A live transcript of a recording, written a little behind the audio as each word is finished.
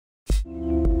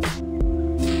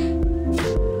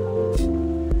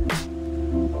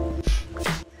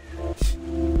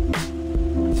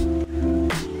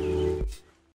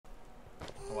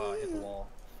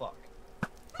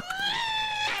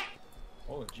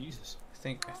Jesus. I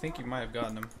think you might have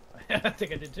gotten him. I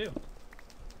think I did too.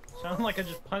 Sounded like I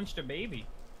just punched a baby.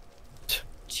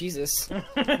 Jesus.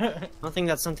 I don't think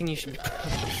that's something you should.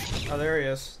 Oh, there he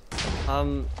is.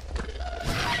 Do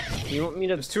you want me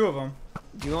to? There's two of them.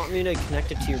 Do you want me to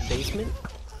connect it to your basement?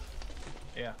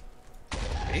 Yeah.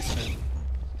 Basement.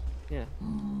 Yeah.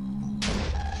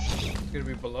 It's gonna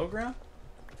be below ground.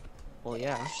 Well,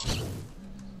 yeah.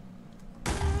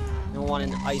 You don't want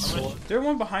an eyesore. Is there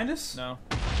one behind us? No.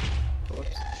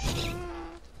 Whoops.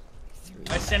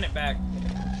 I sent it back.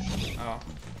 Oh.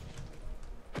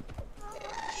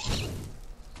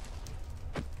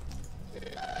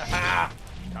 Ha!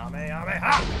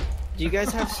 Kamehameha! Do you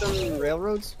guys have some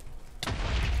railroads?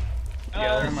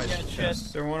 Yeah, they're in my chest.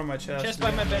 chest. They're in one of my chests. Chest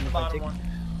by my bed, the bottom one.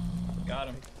 Got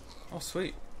him. Oh,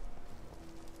 sweet.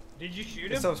 Did you shoot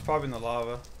This him? stuff's probably in the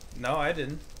lava. No, I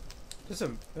didn't. There's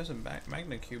a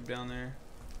magna cube down there.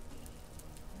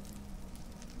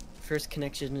 First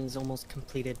connection is almost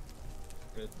completed.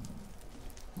 Good.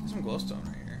 There's some glowstone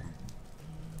right here.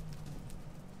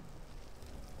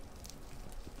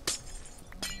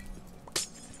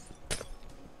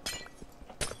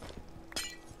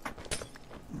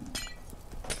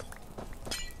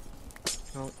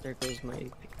 Oh, there goes my.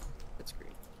 That's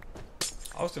great.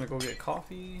 I was gonna go get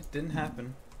coffee. Didn't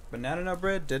happen. Banana nut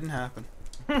bread. Didn't happen.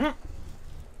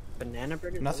 Banana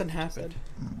bread? Nothing happened.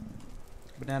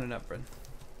 Banana nut bread.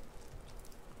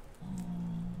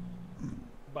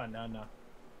 Banana.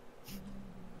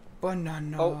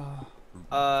 Banana. Oh.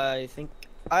 I think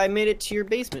I made it to your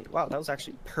basement. Wow, that was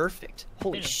actually perfect.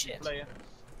 Holy Innocent shit. Player.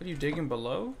 What are you digging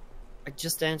below? I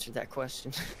just answered that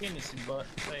question. Innocent butt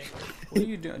player. What are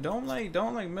you doing? Don't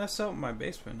mess up my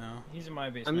basement now. He's in my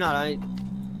basement. I'm not.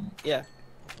 Yeah.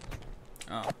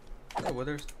 Oh. Oh,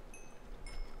 withers.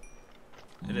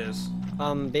 It is.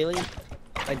 Bailey,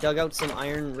 I dug out some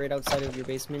iron right outside of your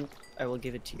basement. I will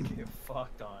give it to you. You're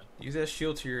fucked on. Use that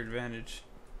shield to your advantage.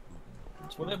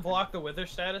 Will it block the wither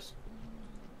status?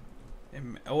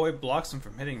 It blocks them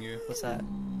from hitting you. What's that?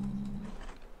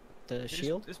 The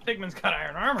shield? This pigman's got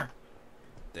iron armor.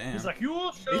 Damn. He's like, you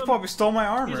He shall. probably stole my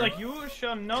armor. He's like, you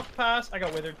shall not pass. I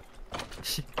got withered.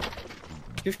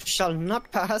 You shall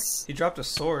not pass. He dropped a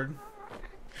sword.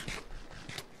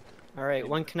 Alright,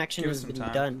 one connection Give us has some been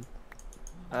time.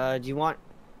 done. Do you want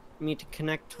me to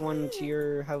connect one to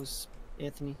your house,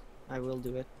 Anthony? I will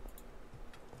do it.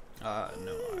 No, I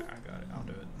got it. I'll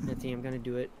do it. Anthony, I'm gonna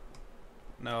do it.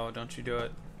 No, don't you do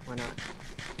it. Why not?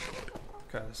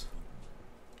 Cause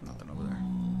nothing over there.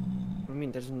 I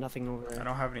mean, there's nothing over I there.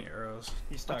 don't have any arrows.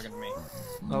 He's talking to me.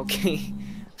 Okay.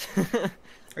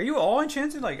 Are you all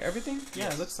enchanted? Like everything? Yeah,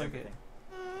 Yes, it looks like everything.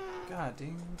 it. God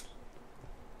damn.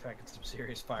 Packing some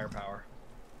serious firepower.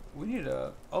 We need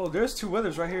a. Oh, there's two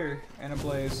withers right here and a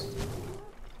blaze.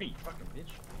 Hey, you fucking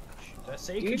bitch. Did I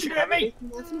say Do you you could shoot have at a me?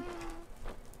 basement, Anthony?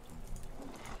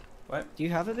 What? Do you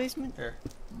have a basement? Here.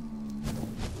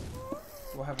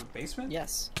 Do I have a basement?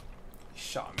 Yes. He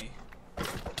shot me.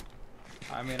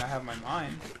 I mean, I have my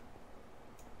mine.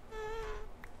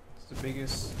 It's the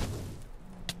biggest.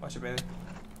 Watch it, Bailey.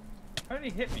 How did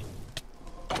he hit me?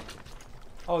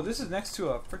 Oh, this is next to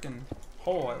a freaking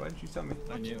hole. Why didn't you tell me?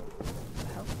 I knew.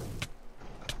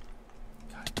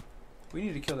 God. We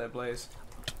need to kill that blaze.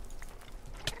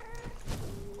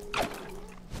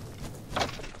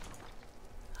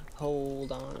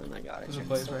 Hold on, I got it. There's a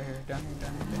blaze right here. Down here,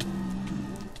 down here.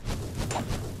 Down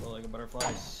Well, like a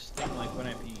butterfly, sting like when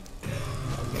I pee. here.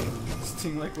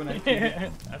 Sting like when I pee.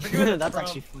 I forget what That's from.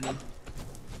 actually funny.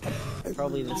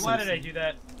 Probably the Well, same. why did I do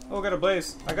that? Oh, I got a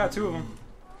blaze. I got two of them.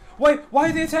 Wait, why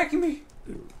are they attacking me?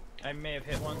 I may have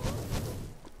hit one.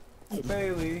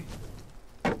 Bailey.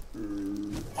 How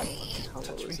low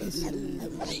Touch is me. this?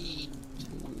 258.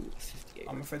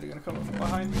 I'm afraid they're gonna come up from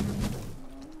behind me.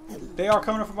 They are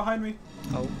coming up from behind me.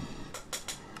 Oh.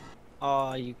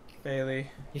 Oh, you Bailey.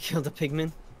 killed a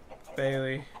pigman?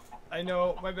 Bailey. I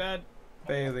know, my bad.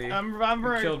 Bailey. I'm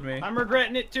You killed me. I'm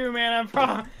regretting it too, man. I'm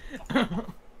pro.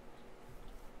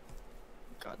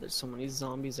 God, there's so many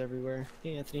zombies everywhere.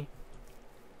 Hey, Anthony.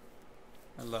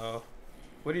 Hello.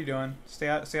 What are you doing? Stay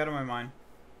out of my mind.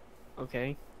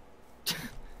 Okay.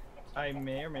 I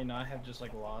may or may not have just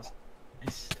like lost my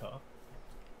stuff.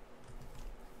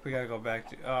 We gotta go back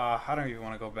to. I don't even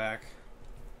want to go back.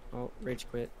 Oh, rage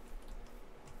quit.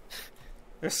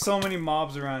 There's so many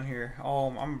mobs around here. Oh,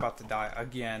 I'm about to die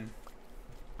again.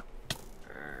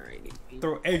 Alrighty.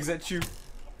 Throw eggs at you.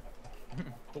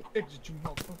 Oh, exit you,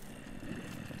 motherfucker.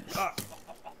 Ah.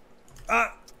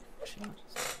 Ah.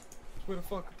 Where the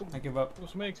fuck? I give up.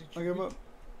 What's some exit? I give up.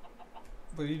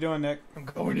 What are you doing, Nick? I'm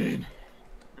going in.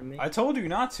 I mean, I told you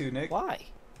not to, Nick. why?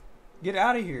 Get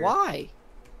out of here. Why?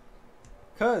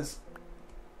 Cause.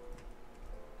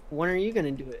 When are you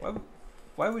gonna do it?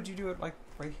 Why would you do it like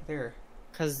right there?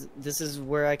 Because this is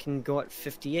where I can go at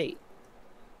 58.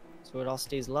 So it all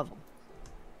stays level.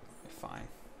 Fine.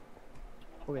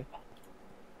 Okay.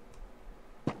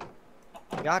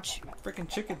 I got you. Freaking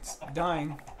chicken's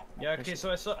dying. Yeah, okay,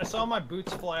 so I saw my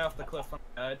boots fly off the cliff when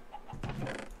I died.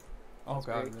 Oh That's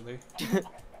god, great. really?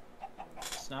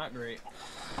 It's not great.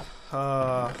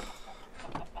 Uh,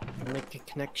 I'll make a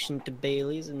connection to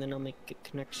Bailey's, and then I'll make a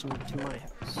connection to my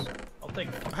house. I'll take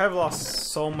I have lost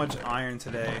so much iron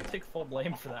today. full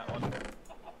blame for that one.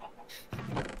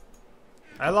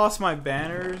 I lost my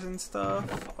banners and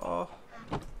stuff. Oh.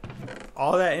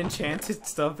 All that enchanted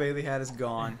stuff Bailey had is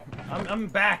gone. I'm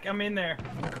back. I'm in there.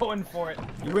 I'm going for it.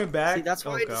 You went back? See, that's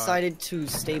why Oh, I God. decided to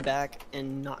stay back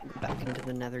and not go back into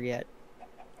the nether yet.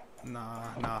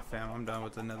 Nah, fam. I'm done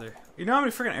with the nether. You know how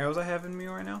many freaking arrows I have in me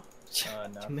right now?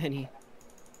 No. Too many.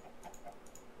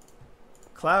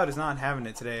 Cloud is not having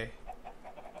it today.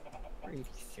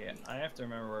 Yeah, I have to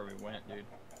remember where we went, dude.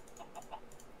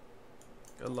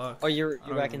 Good luck. Oh, you're I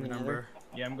don't back in even the remember.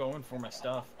 Yeah, I'm going for my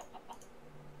stuff.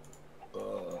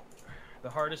 The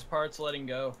hardest part's letting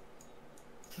go.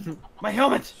 My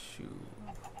helmet! Shoot.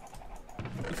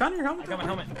 You found your helmet? I got my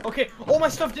helmet. Okay, all my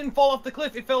stuff didn't fall off the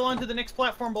cliff. It fell onto the next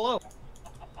platform below.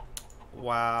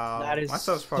 Wow. That is my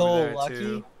stuff's so probably there lucky.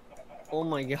 too. Oh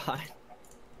my god.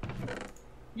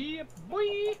 Yeah, boy.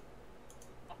 If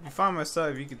you find my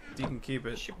stuff, you can keep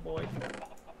it. Shit, boy.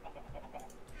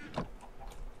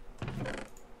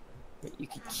 Wait, you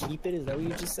could keep it? Is that what you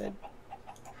just said?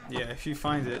 Yeah, if you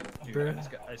find it. Dude,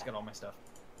 I just got all my stuff.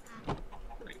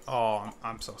 Oh,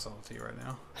 I'm so salty right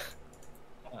now.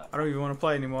 I don't even want to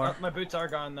play anymore. My boots are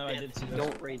gone though. I did see those.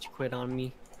 Don't rage quit on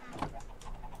me.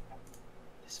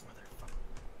 This motherfucker.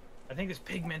 I think this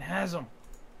pigman has them.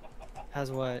 Has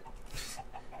what?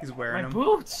 He's wearing My them.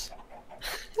 boots.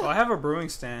 Oh, I have a brewing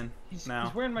stand He's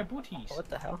now. wearing my booties. What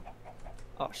the hell?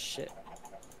 Oh shit.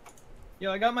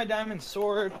 Yo, I got my diamond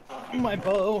sword, my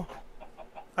bow.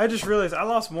 I just realized I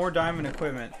lost more diamond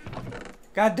equipment.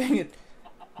 God dang it.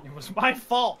 It was my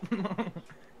fault.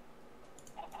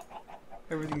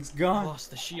 Everything's I gone. lost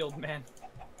the shield, man.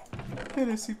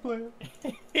 Hennessy player.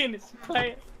 Innocent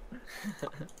player.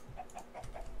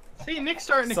 See, Nick's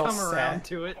starting to So come sad. around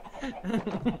to it.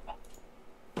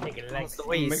 Take it like That's the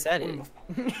way you said it.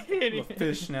 I'm a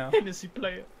fish now. Innocent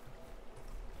player.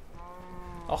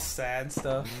 All sad and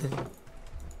stuff.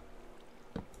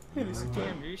 Hennessy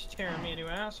player. Damn, you're just tearing me a new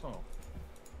asshole.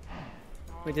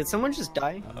 Wait, did someone just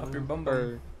die? Up your bum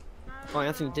Or... Oh,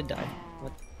 Anthony did die.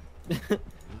 What?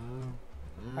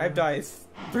 I've died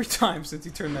 3 times since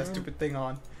he turned that stupid thing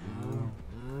on.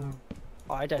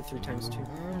 Oh, I died 3 times too.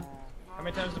 How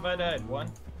many times have I died?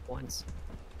 One? Once.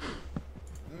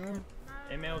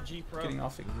 MLG Pro. Getting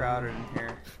awfully crowded in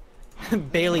here.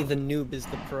 Bailey the noob is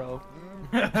the pro.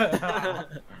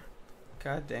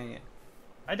 God dang it.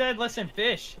 I died less than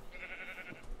fish.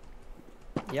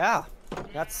 Yeah,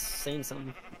 that's saying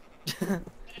something.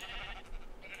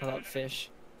 About fish.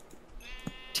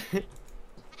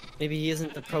 Maybe he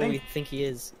isn't the pro we think he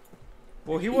is.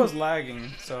 Well, he was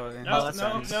lagging, so in No, that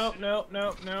no, sense- no, no,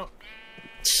 no, no,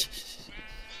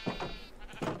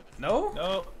 No?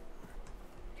 no.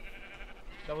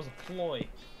 That was a ploy.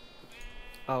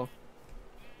 Oh,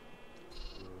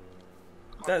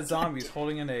 That zombie's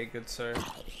holding an egg, good sir.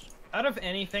 Out of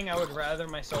anything, I would rather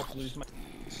myself lose my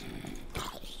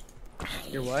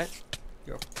you're what?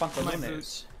 You're my pantalones.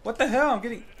 boots. What the hell? I'm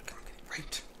getting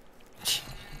raped.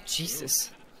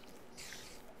 Jesus.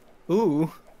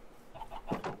 Ooh.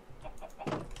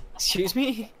 Excuse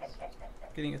me?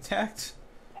 Getting attacked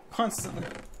constantly.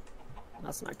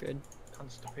 That's not good.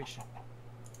 Constipation.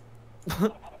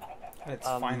 At its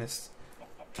Um, finest.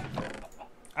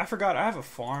 I forgot, I have a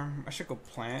farm. I should go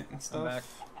plant and I'm back.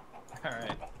 stuff.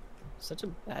 Alright. Such a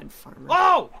bad farmer.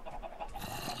 Oh!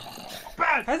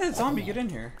 Bad! How did that zombie get in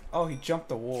here? Oh, he jumped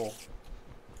the wall.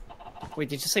 Wait,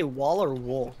 did you say wall or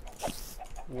wool?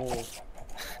 Wall.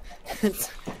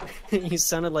 You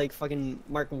sounded like fucking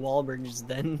Mark Wahlberg just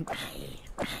then.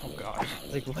 Oh god.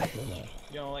 Like what?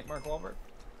 You don't like Mark Wahlberg?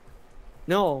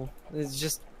 No, it's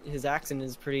just his accent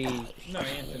is pretty. No,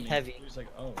 Anthony. Heavy. He was like,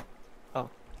 oh. Oh.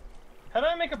 How do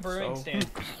I make a brewing So?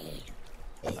 stand?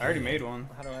 I already made one.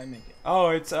 How do I make it? Oh,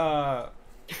 it's a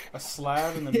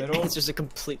slab in the middle. It's just a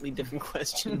completely different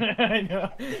question. I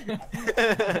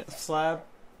know. Slab.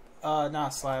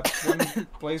 Not slab. One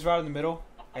blaze rod in the middle,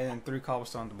 and then 3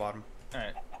 cobblestone at the bottom.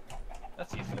 Alright.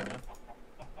 That's easy enough.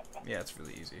 Yeah, it's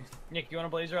really easy. Nick, you want a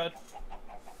blaze rod?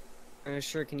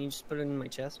 Sure, can you just put it in my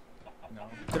chest? No.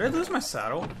 Did I lose my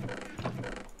saddle?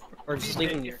 Or just You leave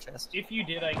it did. in your chest. If you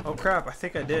did, I Oh crap! I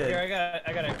think I here did.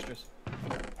 I got extras.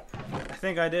 I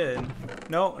think I did.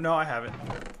 No, I haven't.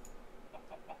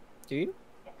 Do you?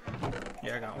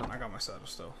 Yeah, I got one. I got my saddle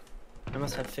still. I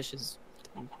must have fishes.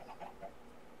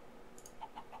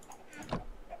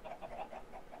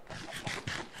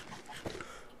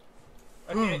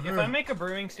 Okay, if I make a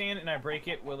brewing stand and I break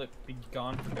it, will it be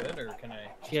gone for good, or can I?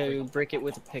 Just Yeah, break you it? break it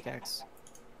with a pickaxe.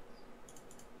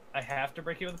 I have to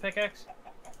break it with a pickaxe.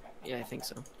 Yeah, I think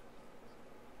so.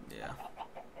 Yeah.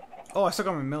 Oh, I still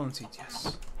got my melon seeds.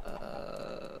 Yes.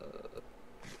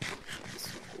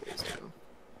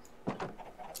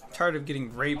 Tired of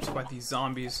getting raped by these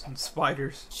zombies and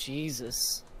spiders.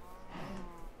 Jesus.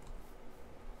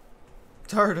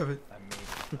 Tired of it.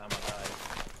 I'm alive.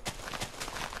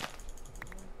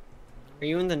 Are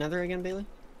you in the nether again, Bailey?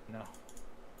 No.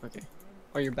 Okay.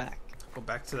 Or you're back. Go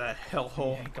back to that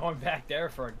hellhole. Yeah, going back there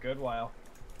for a good while.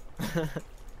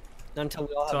 Not until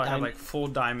we all have So I have diamond. like full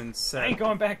diamond I set. ain't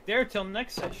going back there till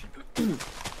next session.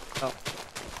 Oh,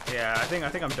 Yeah, I think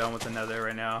I'm done with the nether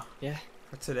right now yeah.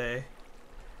 for today.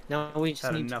 Now we just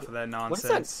Had need enough to... of that What is that?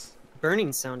 nonsense.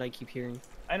 burning sound I keep hearing.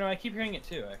 I know, I keep hearing it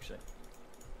too, actually.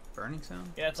 Burning sound?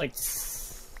 Yeah, it's like.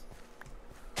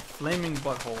 Flaming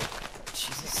butthole.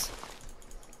 Jesus.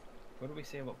 What do we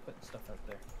say about putting stuff out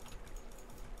there?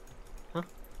 Huh?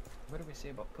 What do we say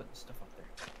about putting stuff up there?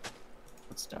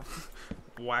 What stuff?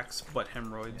 Wax butt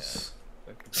hemorrhoids.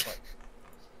 Like,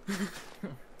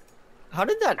 How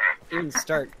did that even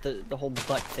start? The whole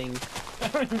butt thing. I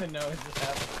don't even know, it just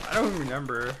happened. I don't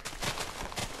remember.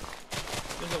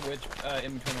 There's a witch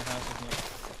in between our houses.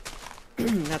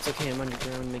 Nick. That's okay. I'm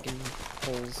underground making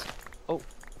holes. Oh,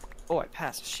 oh! I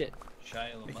passed. Shit.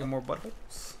 Shia LaBeouf. Making more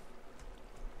buttholes.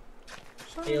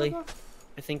 Haley,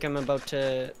 I think I'm about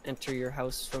to enter your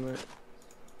house from a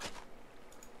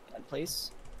bad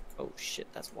place. Oh shit!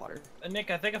 That's water.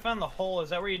 Nick, I think I found the hole. Is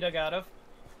that where you dug out of?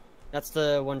 That's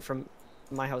the one from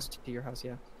my house to your house.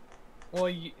 Yeah. Well,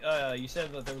 you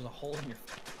said that there was a hole in your.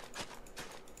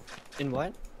 In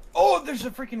what? Oh, there's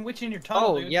a freaking witch in your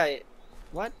tunnel, Oh dude. yeah.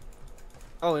 What?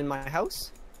 Oh, in my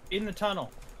house? In the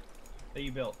tunnel that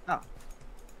you built.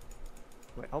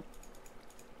 Wait, help.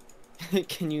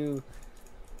 Can you?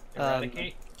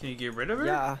 Eradicate. Can you get rid of her?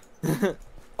 Yeah.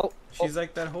 Oh, She's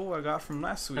like that hole I got from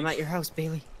last week. I'm at your house,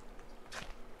 Bailey.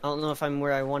 I don't know if I'm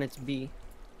where I want it to be,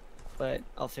 but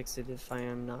I'll fix it if I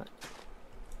am not.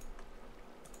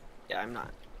 Yeah, I'm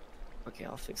not. Okay,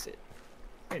 I'll fix it.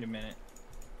 Wait a minute.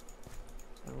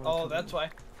 I don't wanna Oh, come that's in. why.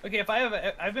 Okay, if I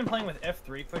have I've been playing with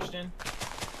F3 pushed in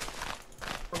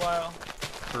for a while.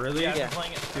 Really? Yeah, I've Yeah. been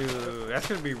playing it. Dude, that's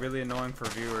gonna be really annoying for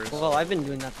viewers. Well, I've been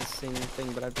doing that the same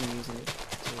thing, but I've been using it.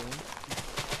 So...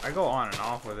 I go on and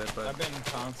off with it, but I've been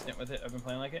constant with it. I've been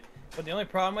playing like it. But the only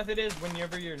problem with it is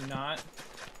whenever you're not,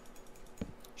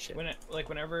 Shit.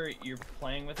 whenever you're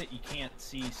playing with it, you can't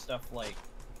see stuff like,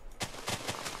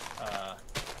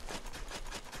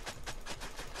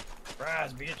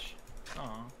 Rise, bitch.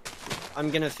 Aw.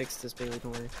 I'm gonna fix this, Bailey.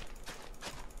 Don't worry.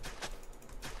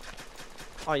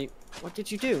 Oh, you. What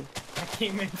did you do? I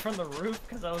came in from the roof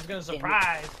because I was gonna Damn it.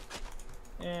 surprise.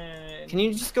 And Can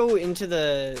you just go into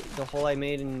the hole I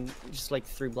made and just like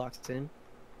 3 blocks in,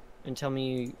 and tell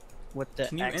me what the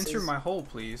can you X enter is? my hole,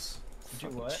 please? do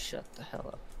Fucking what? Shut the hell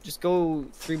up. Just go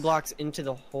 3 blocks into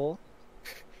the hole,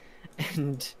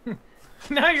 and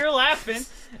Now you're laughing.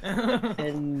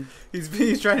 and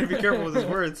He's trying to be careful with his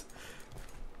words.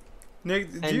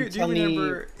 Nick, do And you tell me-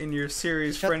 remember in your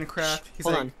series Shut- Friendcraft? He's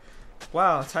hold like, on.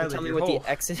 "Wow, And Tyler, tell me your what hole, the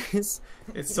X is.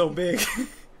 it's so big."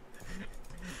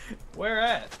 Where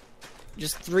at?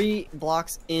 Just 3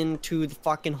 blocks into the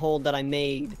fucking hole that I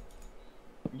made.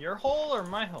 Your hole or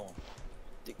my hole?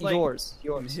 Like- yours.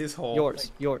 His hole.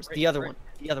 Yours. Yours. right- The other right- one.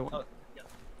 The other one. Oh.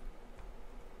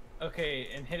 Okay,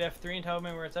 and hit F3 and tell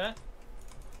me where it's at.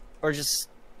 Or just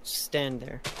stand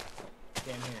there.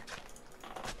 Damn here.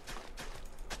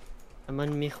 I'm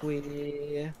on my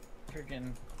way.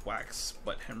 Freaking Wax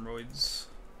butt hemorrhoids.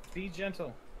 be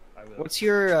gentle. I will. What's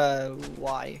your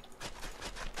Y?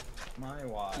 My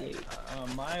Y?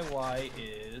 58. My Y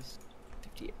is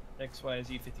 58.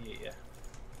 XYZ58.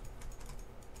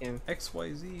 Yeah.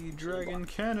 XYZ Dragon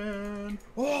Cannon.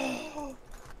 Whoa!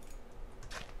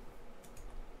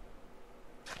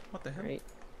 What the hell? Right.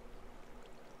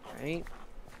 Right.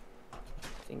 I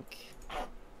think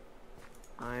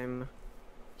I'm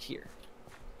here.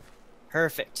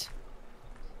 Perfect.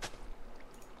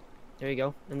 There you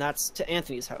go. And that's to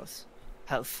Anthony's house.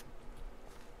 Health.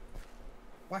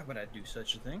 Why would I do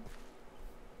such a thing?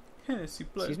 Hennessy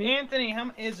blood. Excuse me? Anthony,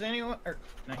 is anyone? Or,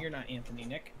 no, you're not Anthony,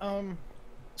 Nick.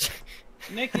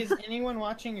 Nick, is anyone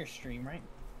watching your stream, right?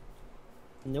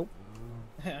 Nope.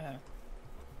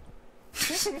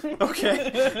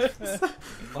 Okay.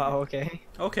 Wow, okay.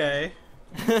 Okay.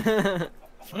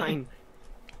 Fine.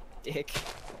 Dick.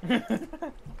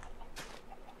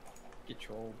 Get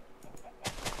trolled.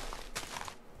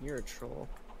 You're a troll.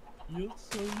 Yes,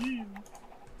 I am.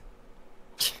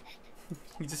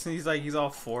 He's all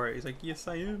for it. He's like, yes,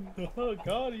 I am.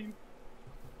 Got him.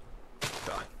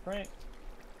 God. Frank.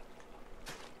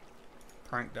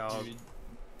 Prank dog. Dude,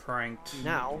 Pranked.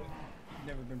 Now. you've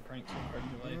never been pranked so hard in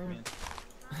your life, man.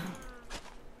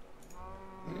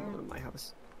 I'm gonna go to my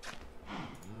house.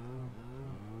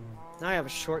 Now I have a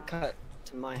shortcut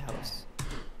to my house.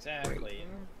 Exactly.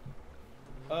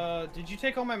 Did you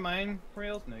take all my mine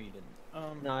rails? No, you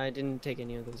didn't. No, I didn't take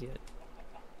any of those yet.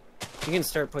 You can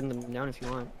start putting them down if you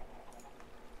want.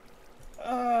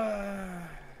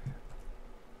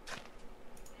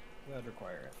 That'd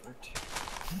require effort.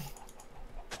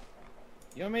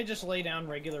 You want me to just lay down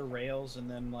regular rails and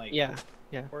then like Yeah.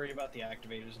 worry about the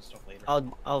activators and stuff later?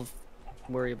 I'll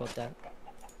worry about that.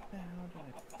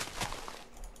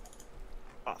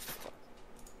 Oh fuck.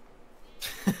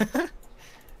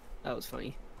 That was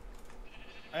funny.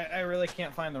 I really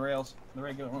can't find the rails, the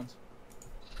regular ones.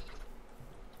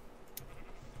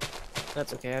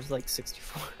 That's okay. I have like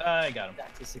 64. I got them.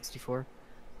 Back to 64.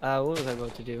 What was I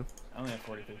about to do? I only have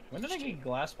 42. When did I get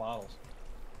glass bottles?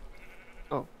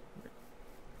 Oh.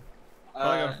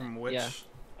 Probably got it from Witch. Yeah.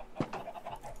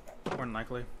 More than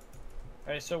likely.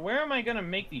 Alright, so where am I gonna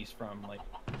make these from? Like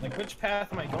which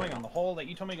path am I going on? The hole that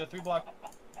you told me to go through block?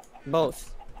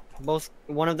 Both.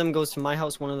 One of them goes to my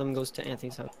house. One of them goes to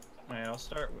Anthony's house. Alright, I'll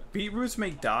start with. Beetroots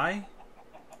make dye?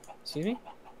 Excuse me?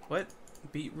 What?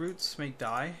 Beetroots make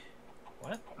dye?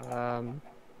 What?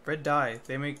 Red dye.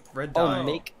 They make red dye. Oh,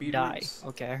 make dye. Beetroots.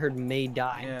 Okay, I heard may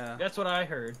die. Yeah. That's what I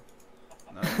heard.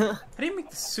 No. How do you make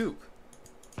the soup?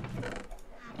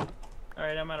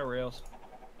 Alright, I'm out of rails.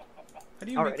 How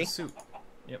do you make Alrighty. the soup?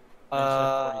 Yep.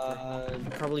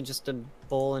 Probably just a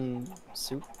bowl and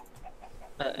soup.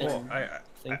 Well,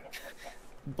 Thing.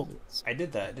 Bowls. I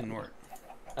did that. It didn't work.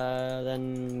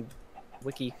 Then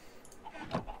wiki.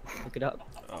 Look it up.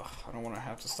 Ugh, I don't want to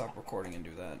have to stop recording and do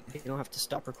that. You don't have to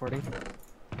stop recording.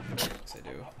 Yes, I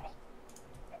do.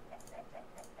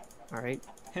 Alright.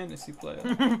 Hennessy player.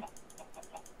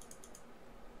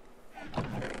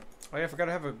 Oh yeah, I forgot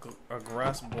to have a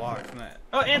grass block from that.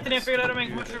 Oh, Anthony, I figured out how to make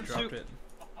dude that mushroom dropped soup. it.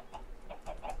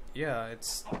 Yeah,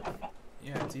 it's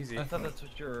easy. I thought that's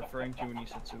what you were referring to when you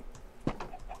said soup.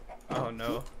 Oh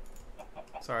no.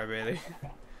 Sorry, Bailey.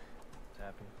 What's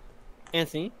happening?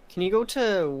 Anthony, can you go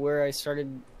to where I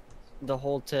started the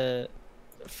hole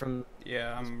from...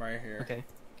 Yeah, I'm right here. Okay.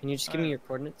 Can you just give me your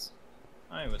coordinates?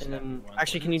 I was And happy then, one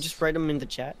actually, can you just write them in the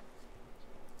chat?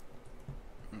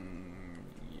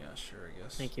 Yeah, sure, I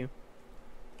guess. Thank you.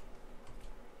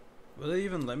 Will they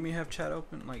even let me have chat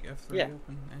open? Like F3 Yeah.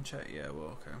 open and chat? Yeah,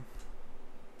 well, okay.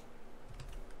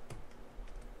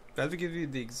 Do I have to give you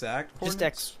the exact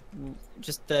coordinates?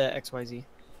 Just the XYZ.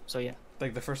 So yeah.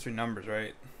 Like the first three numbers,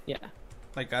 right? Yeah.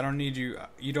 Like I don't need you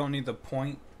don't need the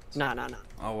point? Nah.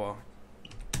 Oh, well.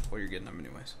 Well, you're getting them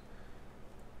anyways.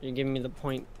 You're giving me the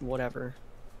point whatever.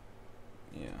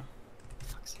 Yeah.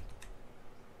 Fuck's sake.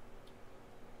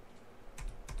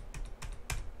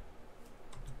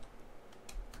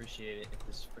 Appreciate it if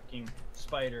this freaking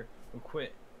spider will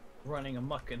quit running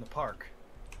amok in the park.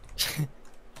 What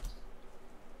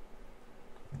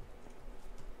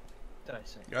did I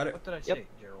say? Got it. What did I Yep. say,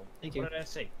 Gerald? Thank you. What did I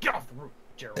say? Get off the roof,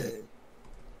 Gerald.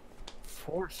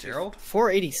 Gerald?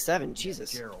 487.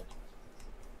 Jesus. Gerald.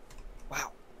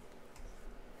 Wow.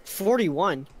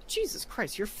 41. Jesus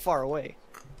Christ, you're far away.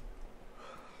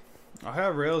 I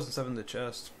have rails and stuff in the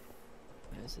chest.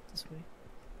 Is it this way?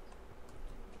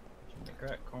 The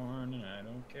crack corn and I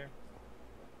don't care.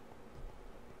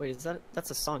 Wait,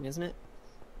 that's a song, isn't it?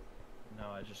 No,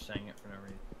 I just sang it for no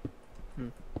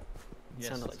reason. It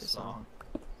sounded like a song.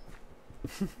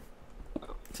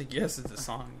 It's like, yes, it's a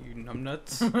song, you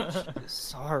numbnuts.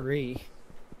 Sorry.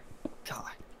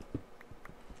 God.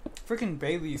 Freaking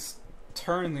Bailey's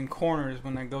turns and corners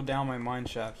when I go down my mine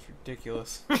shaft.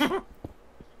 Ridiculous. You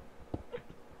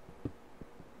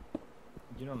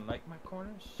don't like my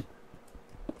corners?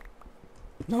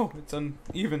 No, it's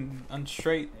uneven,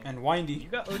 unstraight, and windy. You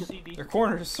got OCD. They're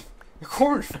corners. They're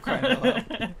corners for crying out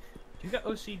loud. You got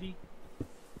OCD.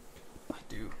 I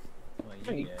do. Well,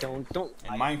 No, you yeah. don't.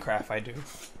 In Minecraft, I do.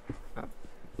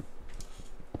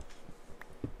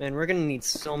 Man, we're gonna need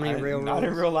so many railroads. Not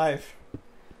in real life.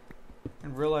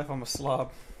 In real life, I'm a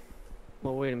slob.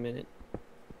 Well, wait a minute.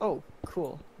 Oh,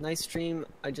 cool. Nice stream.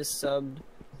 I just subbed.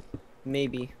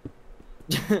 Maybe.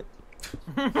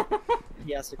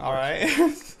 Yes. All right.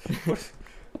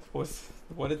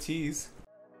 What a tease.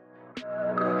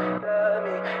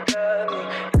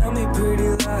 Tell me pretty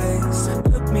lies,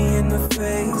 look me in the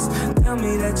face. Tell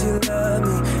me that you love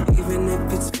me.